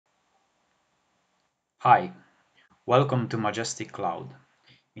Hi, welcome to Majestic.cloud.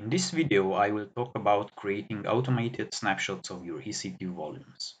 In this video, I will talk about creating automated snapshots of your EC2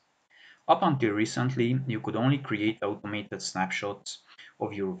 volumes. Up until recently, you could only create automated snapshots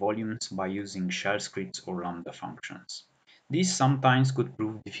of your volumes by using shell scripts or lambda functions. These sometimes could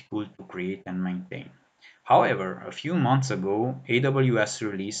prove difficult to create and maintain. However, a few months ago, AWS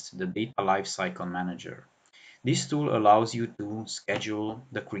released the Data Lifecycle Manager. This tool allows you to schedule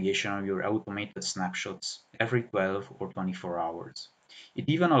the creation of your automated snapshots every 12 or 24 hours. It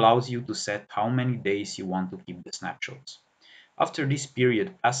even allows you to set how many days you want to keep the snapshots. After this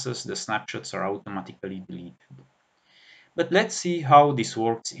period passes, the snapshots are automatically deleted. But let's see how this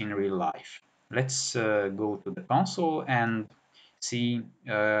works in real life. Let's go to the console and see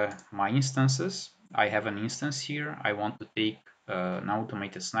my instances. I have an instance here. I want to take an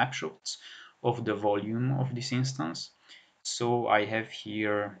automated snapshots of the volume of this instance. So I have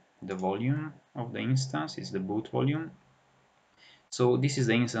here the volume of the instance, is the boot volume. So this is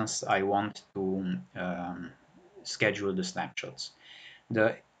the instance I want to schedule the snapshots.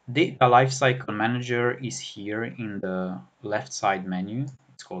 The Data Lifecycle Manager is here in the left side menu.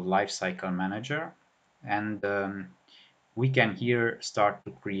 It's called Lifecycle Manager. And we can here start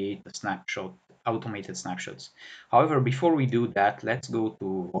to create a snapshot, automated snapshots. However, before we do that, let's go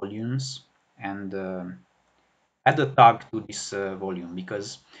to volumes and add a tag to this volume,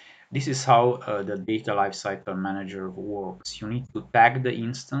 because this is how the Data Lifecycle Manager works. You need to tag the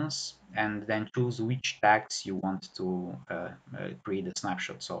instance and then choose which tags you want to create the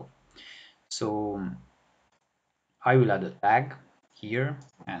snapshots of. So I will add a tag here,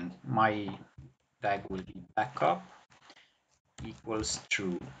 and my tag will be backup equals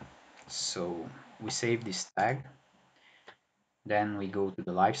true. So we save this tag, then we go to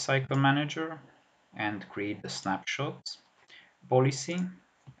the Lifecycle Manager and create the snapshot policy,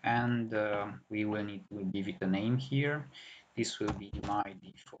 and we will need to give it a name here. This will be my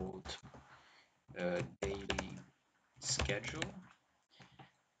default daily schedule.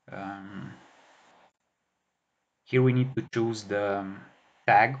 Here we need to choose the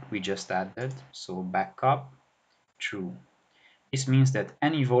tag we just added, so backup true. This means that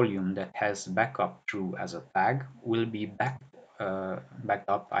any volume that has backup true as a tag will be backed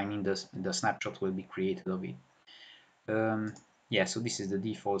up. I mean, the snapshot will be created of it. Yeah, so this is the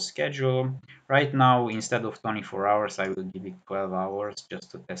default schedule. Right now, instead of 24 hours, I will give it 12 hours just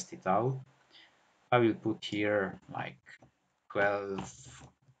to test it out. I will put here like 12,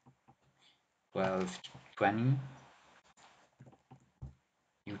 20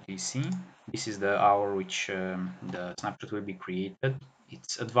 UTC. This is the hour which the snapshot will be created.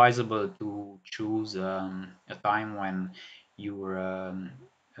 It's advisable to choose a time when your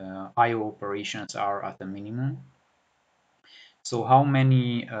IO operations are at a minimum. So how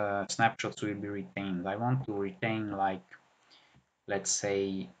many snapshots will be retained? I want to retain, like, let's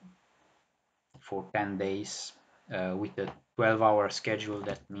say for 10 days with a 12-hour schedule.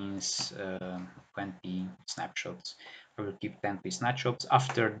 That means 20 snapshots. I will keep 20 snapshots.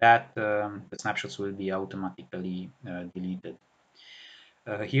 After that, the snapshots will be automatically deleted.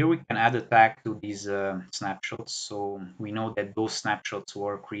 Here we can add a tag to these snapshots, so we know that those snapshots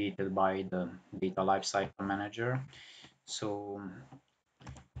were created by the Data Lifecycle Manager. So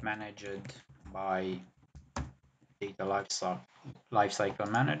managed by Data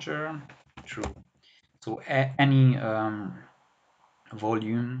Lifecycle Manager, true. So any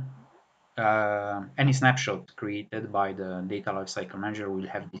volume, any snapshot created by the Data Lifecycle Manager will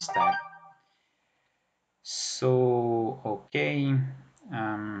have this tag. So, okay,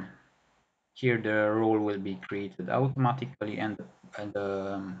 here the role will be created automatically, and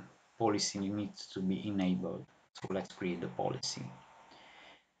the policy needs to be enabled. So let's create the policy.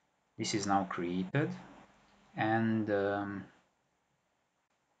 This is now created, and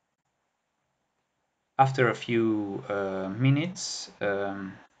after a few minutes,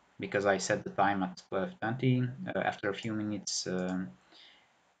 because I set the time at 12:20, after a few minutes,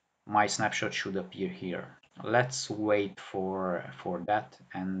 my snapshot should appear here. Let's wait for that,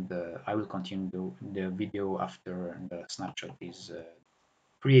 and I will continue the video after the snapshot is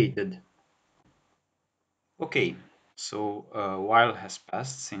created. Okay, so a while has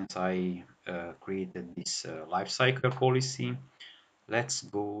passed since I created this lifecycle policy. Let's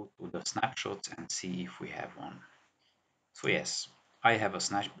go to the snapshots and see if we have one. So yes, I have a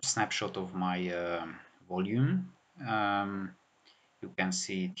snapshot of my volume. You can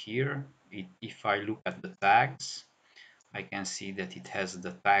see it here. If I look at the tags, I can see that it has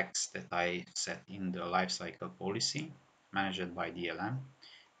the tags that I set in the lifecycle policy managed by DLM.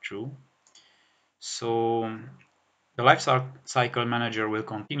 True. So The Lifecycle Manager will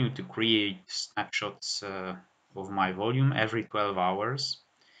continue to create snapshots of my volume every 12 hours.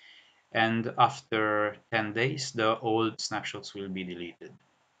 And after 10 days, the old snapshots will be deleted.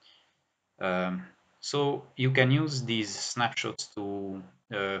 So you can use these snapshots to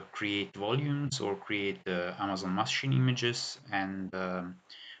create volumes or create Amazon machine images and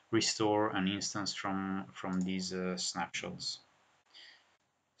restore an instance from these snapshots.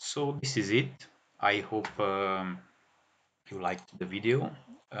 So this is it. I hope you liked the video.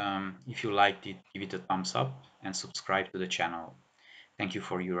 If you liked it, give it a thumbs up and subscribe to the channel. Thank you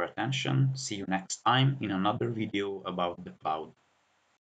for your attention. See you next time in another video about the cloud.